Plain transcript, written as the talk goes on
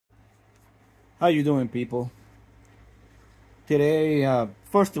How you doing, people? Today,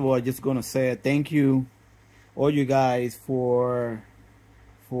 first of all, I'm just gonna say thank you, all you guys, for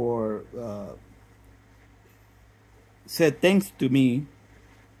said thanks to me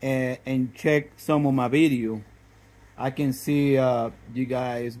and check some of my video. I can see you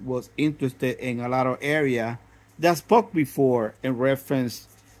guys was interested in a lot of area that I spoke before in reference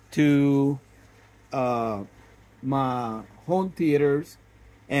to uh, my home theaters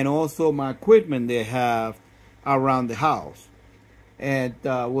and also my equipment they have around the house. And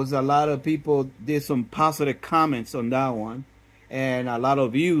was a lot of people did some positive comments on that one, and a lot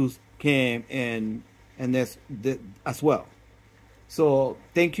of views came in, and that's as well. So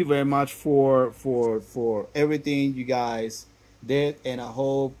thank you very much for everything you guys did, and I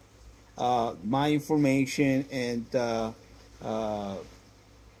hope my information and uh,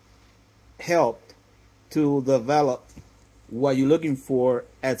 helped to develop what you're looking for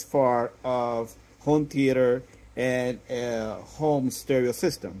as far as home theater and home stereo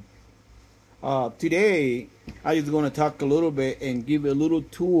system. Today, I'm just going to talk a little bit and give a little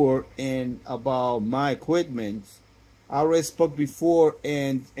tour in about my equipment. I already spoke before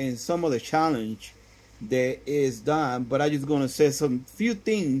and some of the challenge that is done, but I'm just going to say some few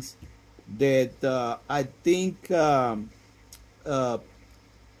things that I think I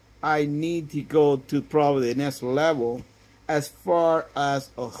need to go to probably the next level as far as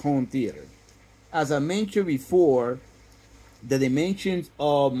a home theater. As I mentioned before, the dimensions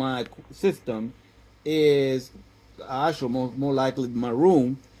of my system is actually more likely my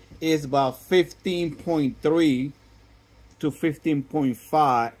room is about 15.3 to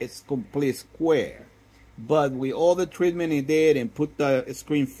 15.5. It's complete square, but with all the treatment it did and put the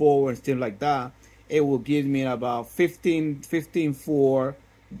screen forward and stuff like that, it will give me about 15.4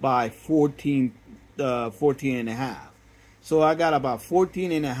 by 14 and a half. So I got about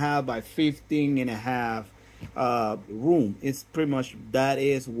 14 and a half by 15 and a half room. It's pretty much, that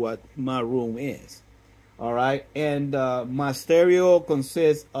is what my room is. All right. And my stereo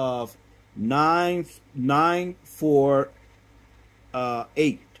consists of 9, 4,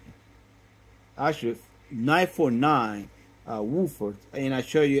 8. Actually, 9 for 9 woofers. And I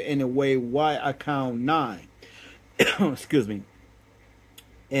show you in a way why I count 9. Excuse me.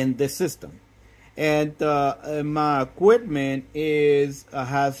 In the system. And my equipment is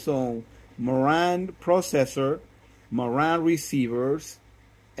has some Marantz processor, Marantz receivers,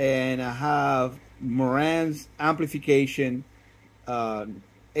 and I have Marantz amplification,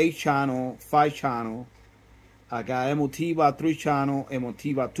 8-channel, 5-channel. I got Emotiva 3-channel,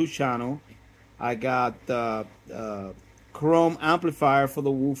 Emotiva 2-channel. I got Chrome amplifier for the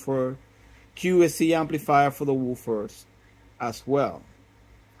woofer, QSC amplifier for the woofers as well.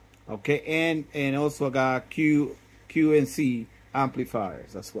 Okay, and also got QNC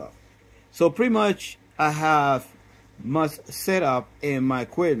amplifiers as well. So pretty much I have much set up in my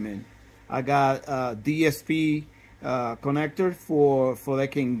equipment. I got DSP connector for they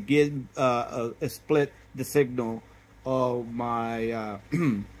can get split the signal of my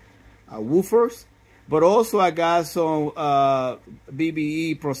woofers, but also I got some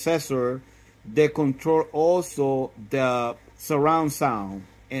BBE processor that control also the surround sound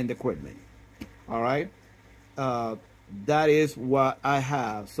and the equipment. All right, that is what I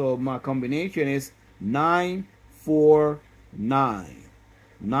have. So my combination is 949.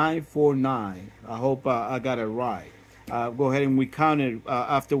 949. I hope I got it right. Go ahead and we count it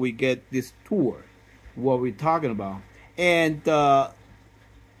after we get this tour, what we're talking about. And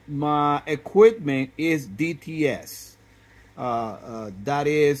my equipment is DTS. That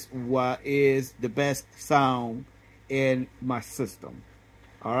is what is the best sound in my system.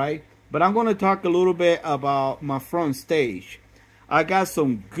 All right, but I'm going to talk a little bit about my front stage. I got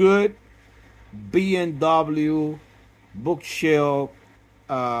some good B&W bookshelf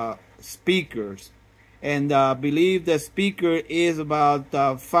speakers, and I believe the speaker is about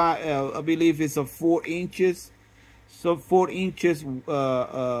I believe it's a 4 inches, so 4 inches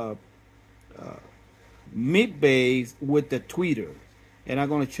mid bass with the tweeter, and I'm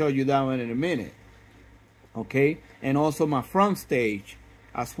going to show you that one in a minute. Okay, and also my front stage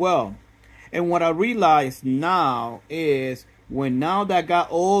as well. And what I realize now is now that I got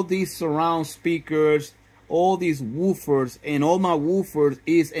all these surround speakers, all these woofers, and all my woofers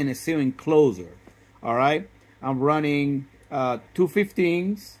is in a ceiling enclosure. All right, I'm running 2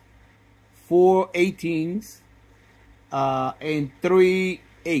 15s, 4 18s, and 3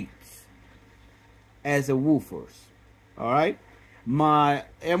 8s as a woofers. All right, my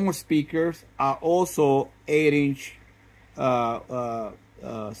Emo speakers are also 8-inch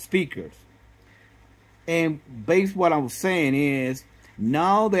speakers. And based what I was saying is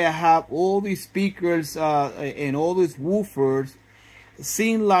Now they have all these speakers and all these woofers.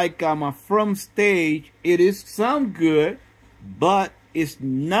 Seem like from stage, it is sound good, but it's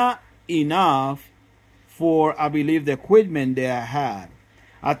not enough for, I believe, the equipment that I had.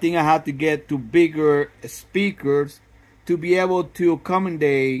 I think I had to get to bigger speakers to be able to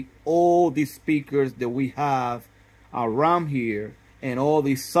accommodate all these speakers that we have around here and all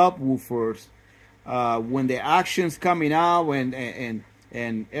these subwoofers. When the action's coming out and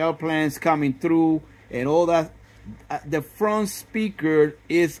airplanes coming through and all that, the front speaker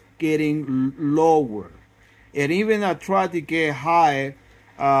is getting lower. And even I try to get higher.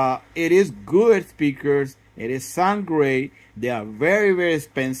 It is good speakers. It is sound great. They are very, very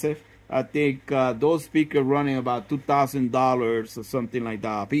expensive. I think those speakers running about $2,000 or something like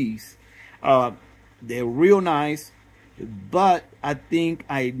that a piece. They're real nice, but I think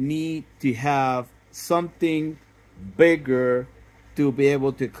I need to have something bigger to be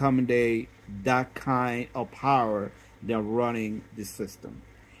able to accommodate that kind of power that running the system.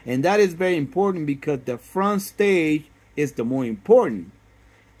 And that is very important because the front stage is the more important.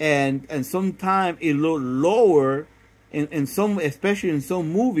 And sometimes it look lower in some, especially in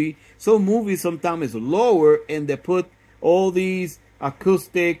some movies sometimes is lower, and they put all these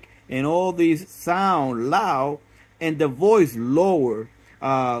acoustic and all these sound loud and the voice lower.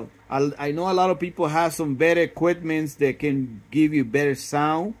 I know a lot of people have some better equipments that can give you better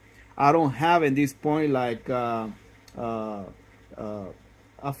sound. I don't have at this point, like I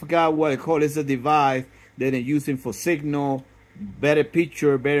forgot what it's called. It's a device that they're using for signal, better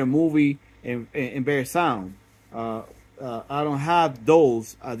picture, better movie, and better sound. I don't have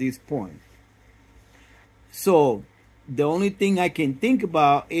those at this point. So the only thing I can think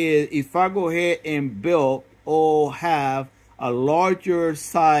about is if I go ahead and build or have a larger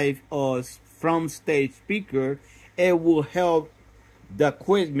size of front stage speaker, it will help the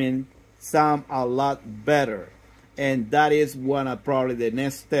equipment sound a lot better. And that is probably the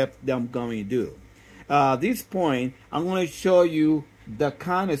next step that I'm going to do. At this point, I'm going to show you the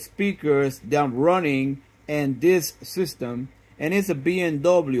kind of speakers that I'm running in this system, and it's a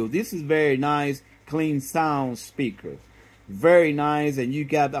BMW. This is very nice, clean sound speaker, very nice, and you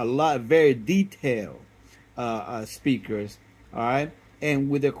got a lot very detailed speakers. All right, and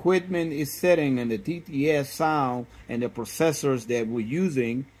with the equipment is setting and the TTS sound and the processors that we're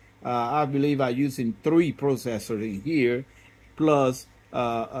using, I believe I'm using 3 processors in here, plus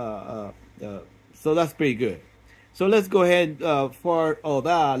so that's pretty good. So let's go ahead for all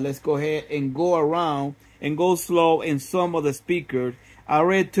that. Let's go ahead and go around and go slow in some of the speakers. I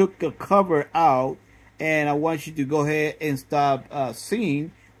already took the cover out, and I want you to go ahead and start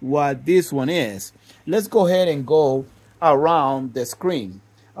seeing what this one is. Let's go ahead and go around the screen.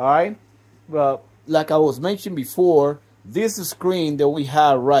 All right. Well, like I was mentioning before, this screen that we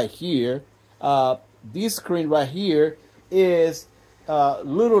have right here, this screen right here is a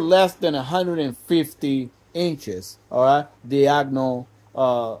little less than 150 inches. All right, diagonal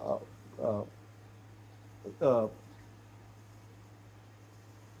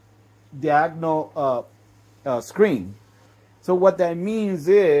screen. So what that means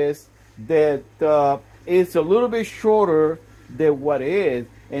is that it's a little bit shorter than what it is,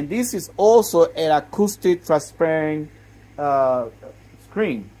 and this is also an acoustic transparent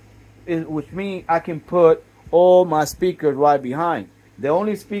screen, which means I can put all my speakers right behind. The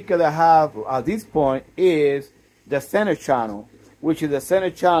only speaker that I have at this point is the center channel, which is the center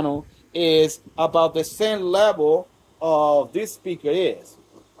channel is about the same level of this speaker is.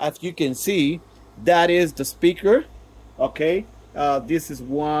 As you can see, that is the speaker. Okay, this is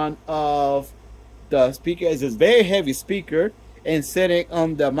one of the speakers. It's a very heavy speaker, and setting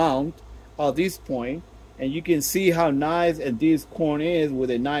on the mount at this point, and you can see how nice and this corner is with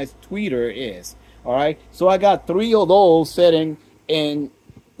a nice tweeter is. All right, so I got 3 of those setting in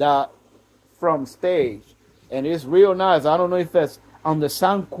the front stage, and it's real nice. I don't know if that's on the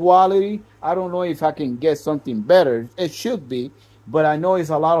sound quality. I don't know if I can get something better. It should be, but I know it's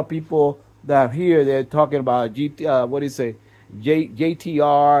a lot of people that are here. They're talking about JTR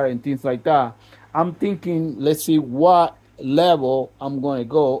and things like that. I'm thinking, let's see what level I'm going to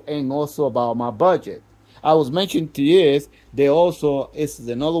go, and also about my budget. I was mentioning to this. They also, it's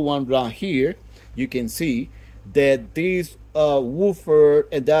another one down here. You can see that this woofer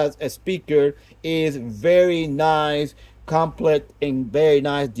and that's a speaker is very nice, complete and very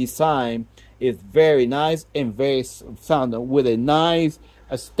nice design. It's very nice and very sound with a nice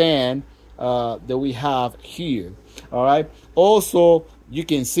stand that we have here. All right. Also, you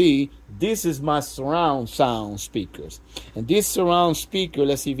can see this is my surround sound speakers, and this surround speaker,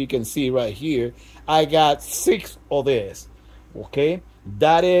 let's see if you can see right here, I got 6 of this. Okay,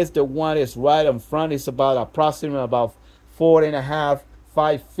 That is the one that's right in front. It's about approximately about 4.5,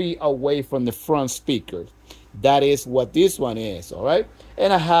 5 feet away from the front speakers. That is what this one is, all right?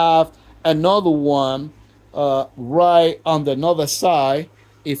 And I have another one right on the other side.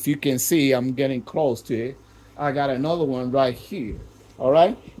 If you can see, I'm getting close to it. I got another one right here, all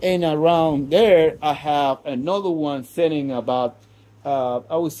right? And around there, I have another one sitting about,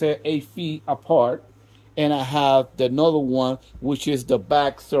 I would say 8 feet apart. And I have another one, which is the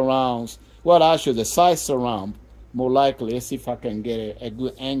back surrounds. Well, actually, the side surround, more likely. Let's see if I can get a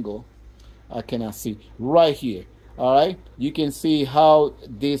good angle. I cannot see. Right here. All right. You can see how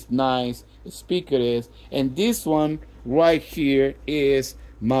this nice speaker is. And this one right here is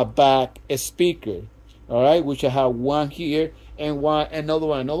my back speaker. All right. Which I have one here and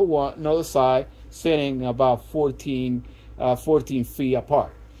another side sitting about 14 feet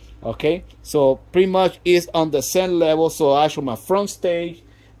apart. Okay, so pretty much it's on the same level. So actually my front stage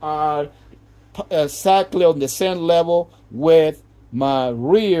are exactly on the same level with my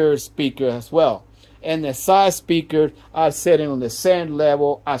rear speaker as well, and the side speakers are sitting on the same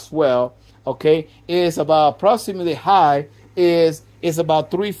level as well. Okay, it's about approximately high is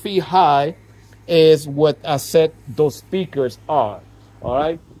about 3 feet high is what I said those speakers are. All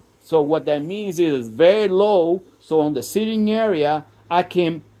right, so what that means is very low, so on the sitting area I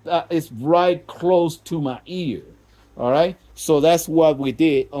can it's right close to my ear. All right, so that's what we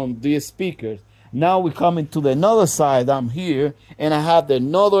did on these speakers. Now we come into the another side. I'm here and I have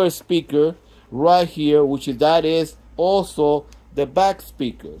another speaker right here, which is that is also the back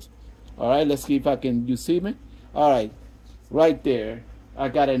speakers. All right, let's see if I can, you see me? All right, right there I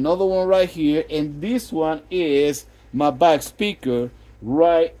got another one right here, and this one is my back speaker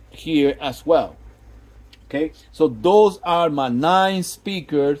right here as well. Okay, so those are my 9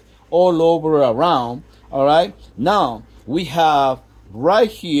 speakers all over around. All right, now we have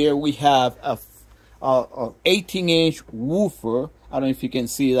right here we have a 18-inch woofer. I don't know if you can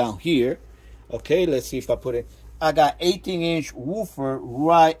see down here. Okay, let's see if I put it. I got 18-inch woofer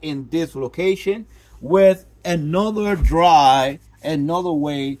right in this location with another drive another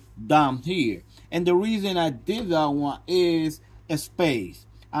way down here. And the reason I did that one is a space.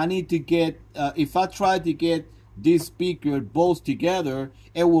 I need to get, if I try to get this speaker both together,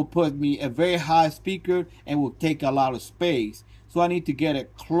 it will put me a very high speaker and will take a lot of space. So I need to get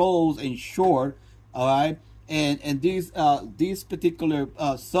it close and short, all right? And these particular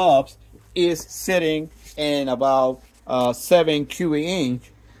subs is sitting in about 7 cubic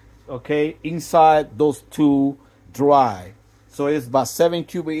inch, okay, inside those 2 drive. So it's about 7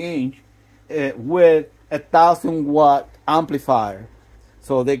 cubic inch with 1,000-watt amplifier.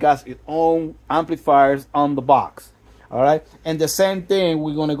 So they got its own amplifiers on the box. All right. And the same thing,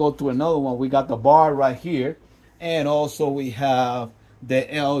 we're going to go to another one. We got the bar right here. And also we have the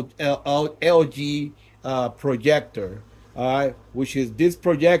LG projector. All right. Which is this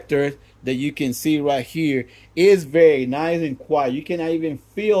projector that you can see right here is very nice and quiet. You cannot even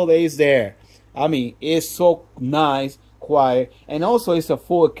feel that it's there. I mean, it's so nice, quiet. And also it's a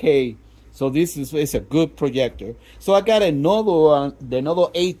 4K. So this is, it's a good projector. So I got another one, another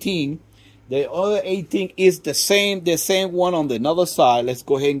 18. The other 18 is the same one on the other side. Let's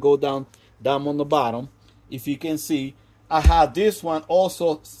go ahead and go down on the bottom. If you can see, I have this one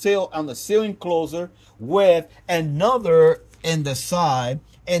also still on the ceiling closer with another in the side,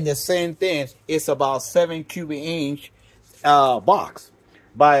 and the same thing. It's about 7 cubic inch box.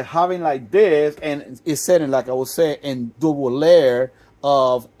 By having like this, and it's setting, like I was saying, in double layer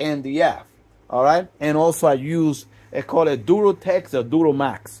of NDF. All right, and also I use, I call it Durotex or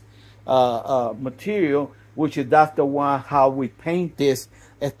Duromax material, which is that's the one how we paint this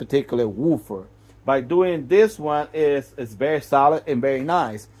particular woofer. By doing this one is very solid and very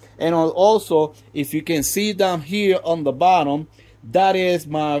nice. And also, if you can see down here on the bottom, that is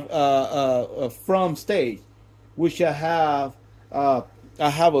my from stage, which I have a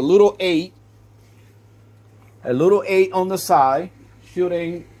little 8 on the side,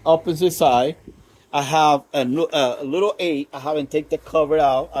 shooting opposite side. I have a little 8. I haven't taken the cover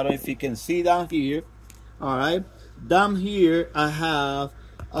out. I don't know if you can see down here. All right, down here I have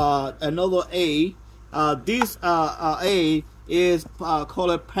another A. This A is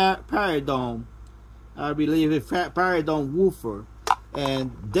called a Paradome. I believe it's Paradome woofer,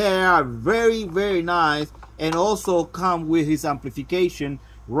 and they are very, very nice, and also come with his amplification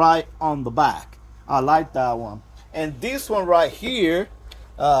right on the back. I like that one. And this one right here,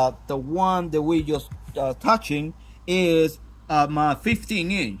 the one that we just touching, is my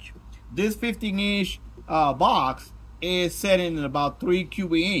 15-inch. This 15-inch box is set in about 3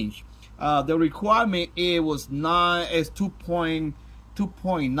 cubic inch. The requirement, it was 2.9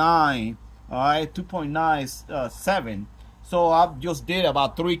 2.9, all right, 2.97. So I just did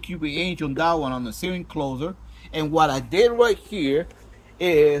about 3 cubic inch on that one on the ceiling closer. And what I did right here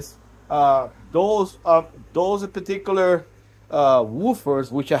is those particular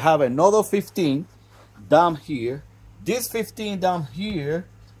woofers, which I have another 15 down here. This 15 down here,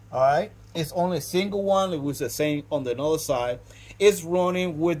 all right, it's only a single one. It was the same on the other side. It's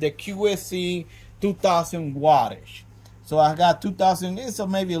running with the QSC 2000 wattage. So I got 2000. It's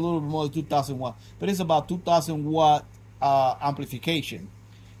maybe a little bit more than 2000 watt, but it's about 2000 watt amplification.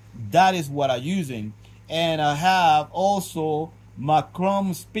 That is what I'm using, and I have also my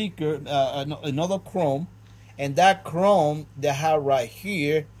Chrome speaker, another Chrome, and that Chrome that I have right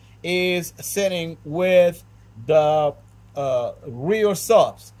here is sitting with the real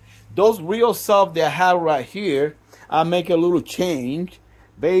subs. Those real subs that I have right here, I make a little change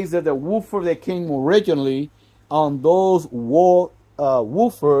based on the woofer that came originally on those wall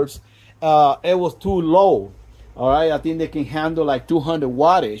woofers. It was too low. All right, I think they can handle like 200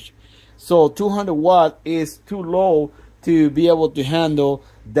 wattage. So 200 watt is too low to be able to handle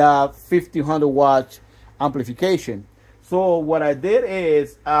the 1500 watt amplification. So what I did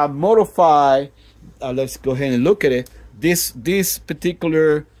is I modify. Let's go ahead and look at it. This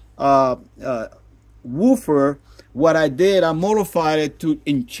particular woofer, what I did, I modified it to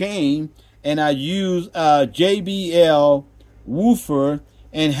in chain, and I use a JBL woofer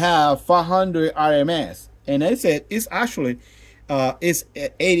and have 500 RMS. And I said it's actually it's an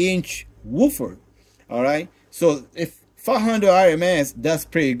 8-inch woofer. All right, so if 500 RMS, that's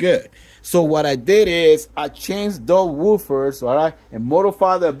pretty good. So what I did is I changed those woofers, all right, and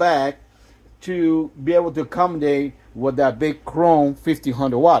modified the back to be able to accommodate with that big Chrome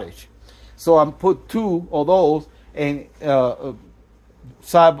 1500 wattage. So I put 2 of those, and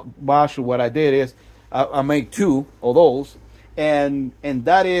side by side, what I did is I make 2 of those, and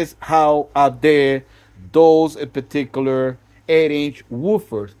that is how I did those particular 8-inch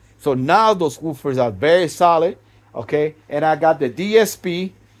woofers. So now those woofers are very solid, okay, and I got the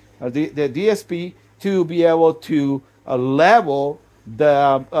DSP, the DSP to be able to level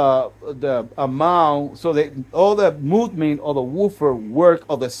the amount, so that all the movement of the woofer work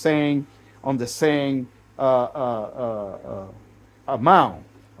on the same amount.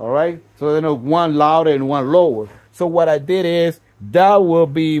 All right, so then one louder and one lower. So what I did is that will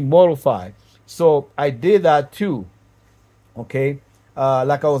be modified. So I did that too. Okay,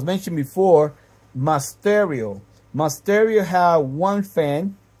 like I was mentioning before, my stereo have one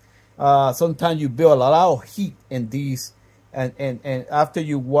fan. Sometimes you build a lot of heat in these, and after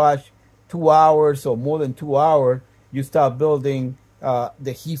you watch 2 hours or more than 2 hours, you start building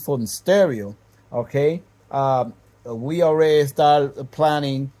the heat from the stereo. Okay, we already started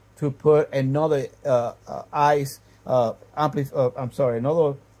planning to put another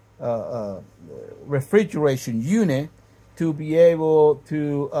another refrigeration unit to be able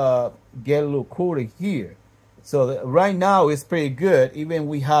to get a little cooling here. So right now it's pretty good. Even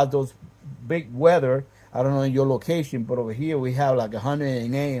we have those big weather. I don't know in your location, but over here we have like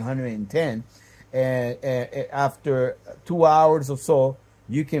 108, 110, and after 2 hours or so,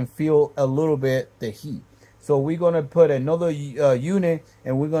 you can feel a little bit the heat. So we're gonna put another unit,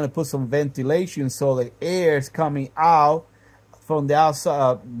 and we're gonna put some ventilation so the air is coming out from the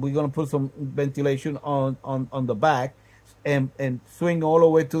outside. We're gonna put some ventilation on the back, and swing all the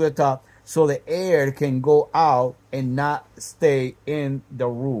way to the top, so the air can go out and not stay in the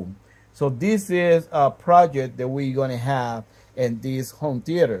room. So this is a project that we're gonna have in this home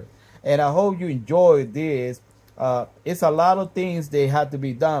theater, and I hope you enjoy this. It's a lot of things that have to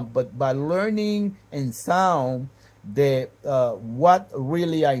be done, but by learning in sound that what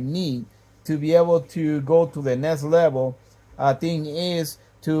really I need to be able to go to the next level, I think is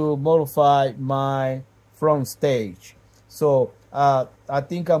to modify my front stage. So I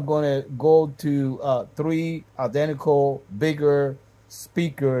think I'm gonna go to 3 identical bigger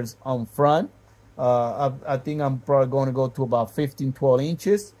speakers on front. I think I'm probably going to go to about 15-12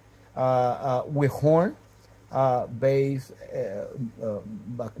 inches with horn. Bass,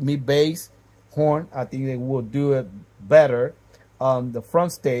 mid bass, horn. I think they will do it better on the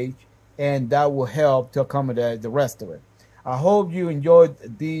front stage, and that will help to accommodate the rest of it. I hope you enjoyed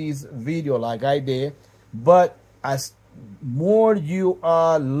this video like I did, but as more you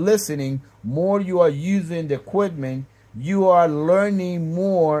are listening, more you are using the equipment, you are learning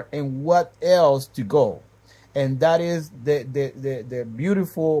more and what else to go. And that is the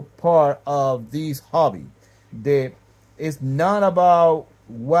beautiful part of this hobby. It's not about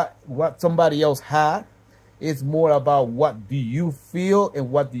what somebody else had. It's more about what do you feel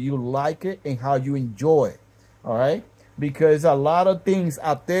and what do you like it and how you enjoy it. All right. because a lot of things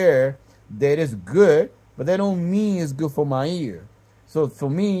out there that is good, but they don't mean it's good for my ear. So for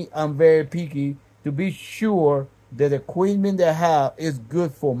me, I'm very picky to be sure that the equipment that I have is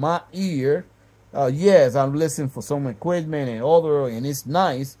good for my ear. Yes, I'm listening for some equipment and other, and it's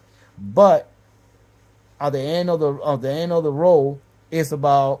nice, but at the end of the road, it's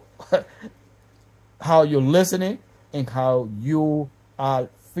about how you're listening and how you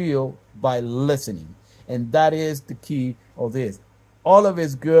feel by listening, and that is the key of this. All of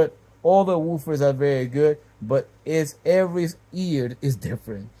it's good. All the woofers are very good, but it's every ear is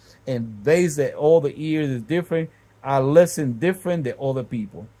different, and based that all the ears is different, I listen different than other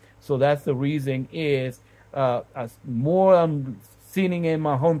people. So that's the reason is as more I'm sitting in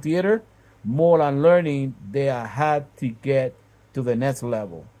my home theater, more I'm learning that I had to get to the next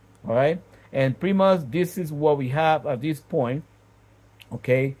level. All right, and pretty much this is what we have at this point.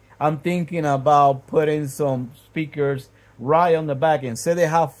 Okay, I'm thinking about putting some speakers right on the back end. Say they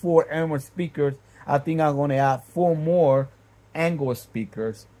have 4 Elmer speakers, I think I'm going to add 4 more Angle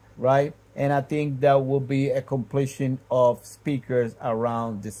speakers, right? And I think that will be a completion of speakers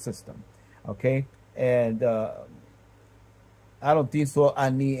around the system. Okay, and I don't think so I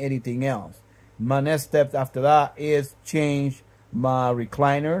need anything else. My next step after that is change my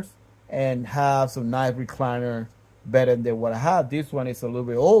recliners and have some nice recliner better than what I have. This one is a little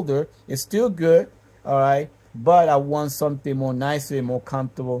bit older. It's still good, all right, but I want something more nicer and more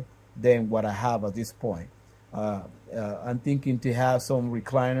comfortable than what I have at this point. I'm thinking to have some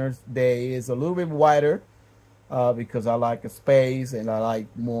recliners that is a little bit wider because I like a space and I like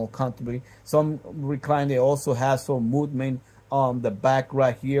more comfortably. Some recliner also has some movement on the back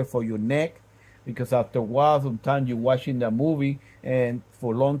right here for your neck, because after a while, sometimes you're watching the movie and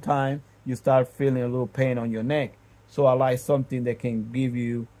for a long time, you start feeling a little pain on your neck. So I like something that can give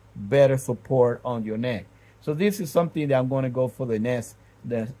you better support on your neck. So this is something that I'm going to go for the next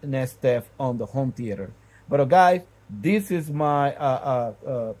step on the home theater. But guys, this is my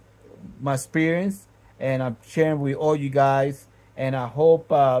my experience, and I'm sharing with all you guys. And I hope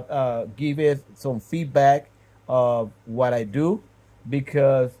give it some feedback of what I do,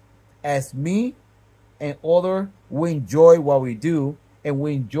 because as me and other, we enjoy what we do, and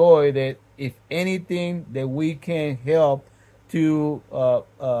we enjoy that. If anything that we can help to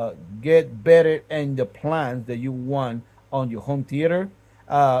get better in the plans that you want on your home theater,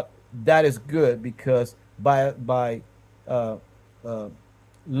 that is good, because by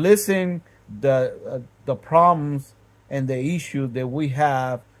listening the problems and the issues that we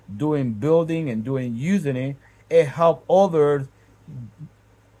have doing building and doing using it, it help others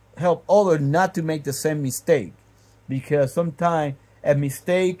not to make the same mistake, because sometimes a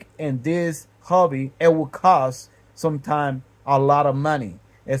mistake in this hobby, it will cost sometimes a lot of money,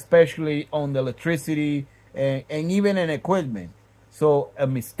 especially on the electricity and even in equipment. So a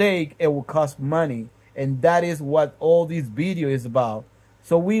mistake, it will cost money, and that is what all this video is about.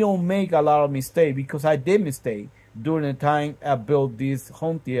 So we don't make a lot of mistakes, because I did mistake during the time I built this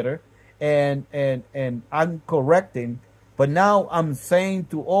home theater, and I'm correcting, but now I'm saying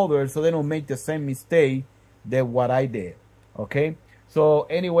to others so they don't make the same mistake that what I did. Okay, so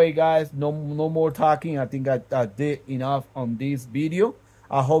anyway guys, no more talking. I think I did enough on this video.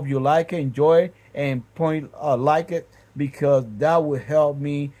 I hope you like it, enjoy it, and like it, because that will help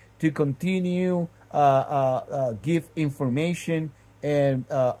me to continue give information and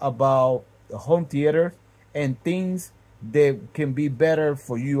about the home theater and things that can be better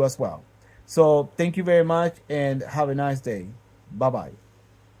for you as well. So thank you very much, and have a nice day. Bye bye.